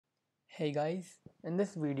Hey guys, in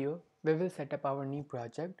this video we will set up our new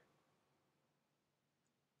project.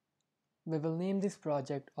 We will name this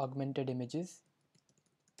project Augmented Images.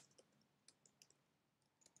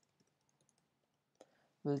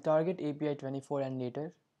 We'll target API 24 and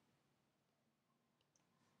later.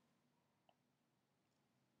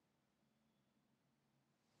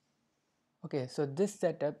 Okay, so this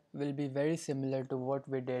setup will be very similar to what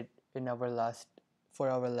we did in our last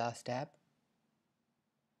app.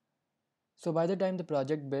 So by the time the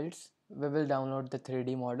project builds, we will download the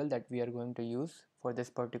 3D model that we are going to use for this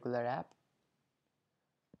particular app.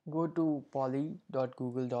 Go to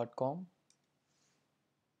poly.google.com.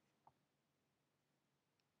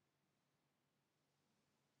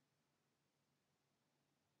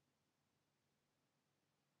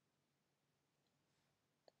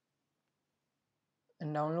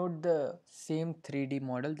 And download the same 3D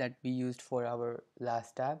model that we used for our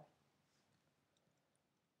last app.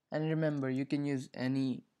 And remember, you can use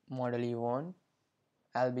any model you want.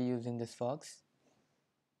 I'll be using this fox.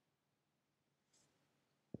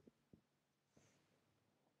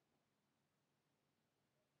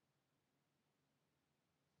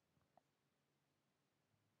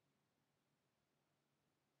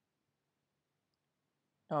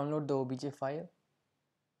 Download the OBJ file.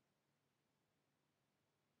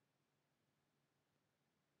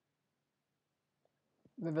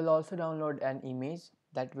 We will also download an image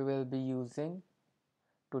that we will be using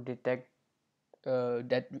to detect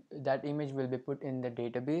that image will be put in the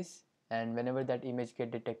database, and whenever that image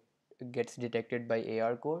gets detected by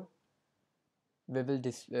ARCore, we will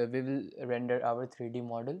render our 3D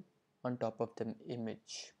model on top of the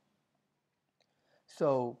image.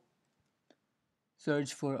 So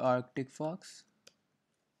search for Arctic fox.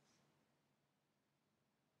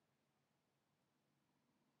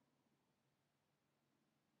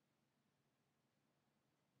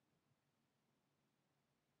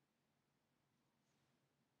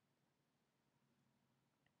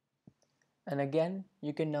 And again,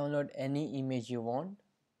 you can download any image you want.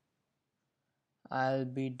 I'll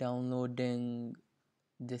be downloading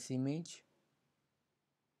this image.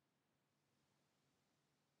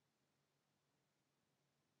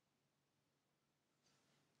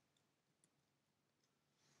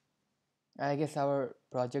 I guess our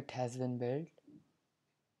project has been built.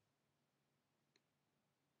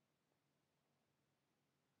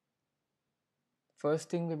 First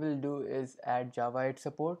thing we will do is add Java 8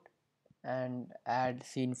 support and add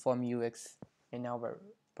Sceneform UX in our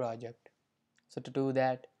project. So to do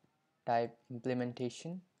that, type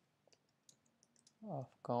implementation of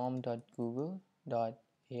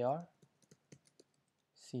com.google.ar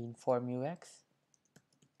Sceneform UX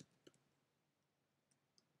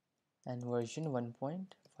and version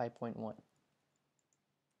 1.5.1.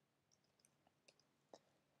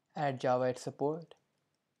 Add Java 8 support.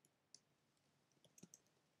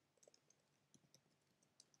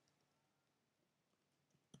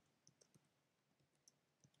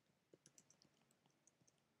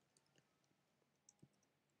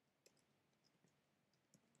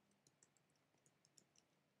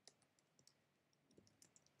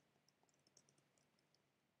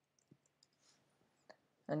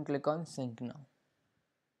 And click on sync now.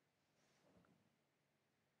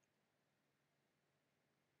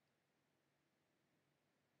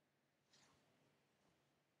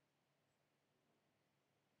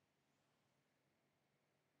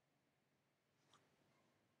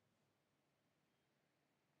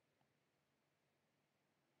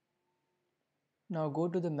 Now go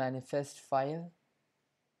to the manifest file,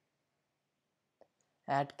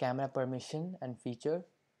 add camera permission and feature.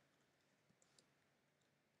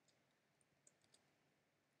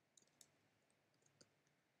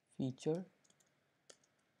 Feature.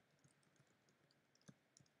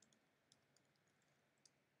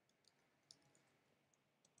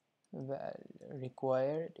 Well,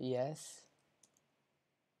 required, yes,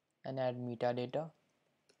 and add metadata.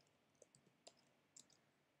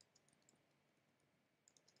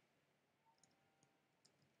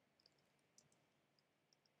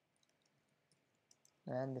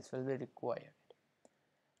 And this will be required.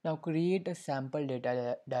 Now create a sample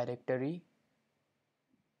data directory.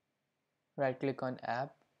 Right click on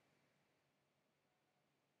app.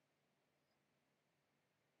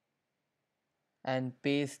 And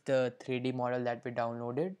paste the 3D model that we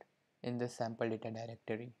downloaded in the sample data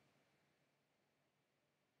directory.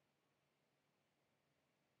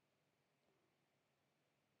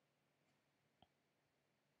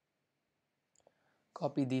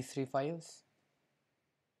 Copy these three files.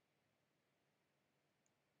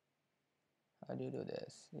 How do you do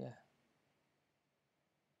this? Yeah.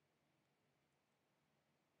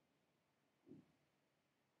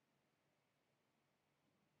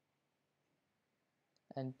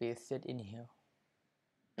 and paste it in here.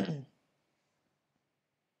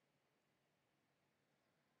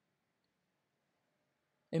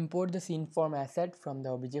 Import the Sceneform asset from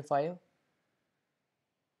the obj file.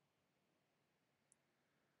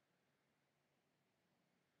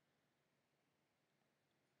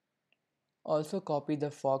 Also copy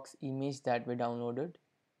the fox image that we downloaded.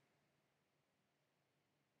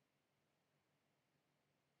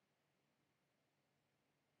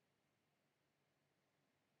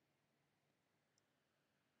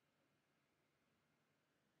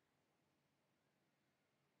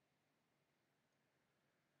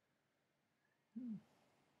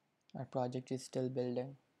 Our project is still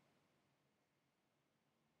building.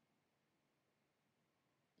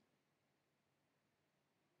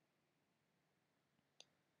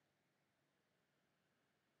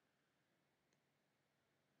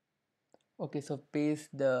 Okay, so paste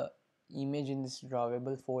the image in this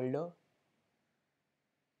drawable folder.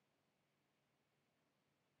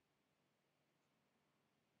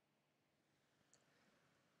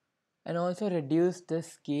 And also reduce the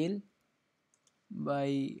scale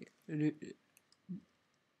by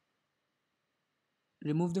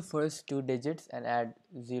remove the first two digits and add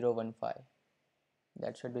 015.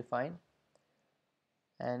 That should be fine.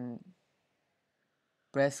 And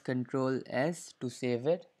press Ctrl S to save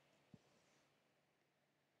it.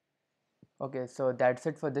 Okay, so that's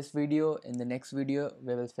it for this video. In the next video,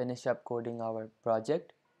 we will finish up coding our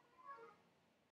project.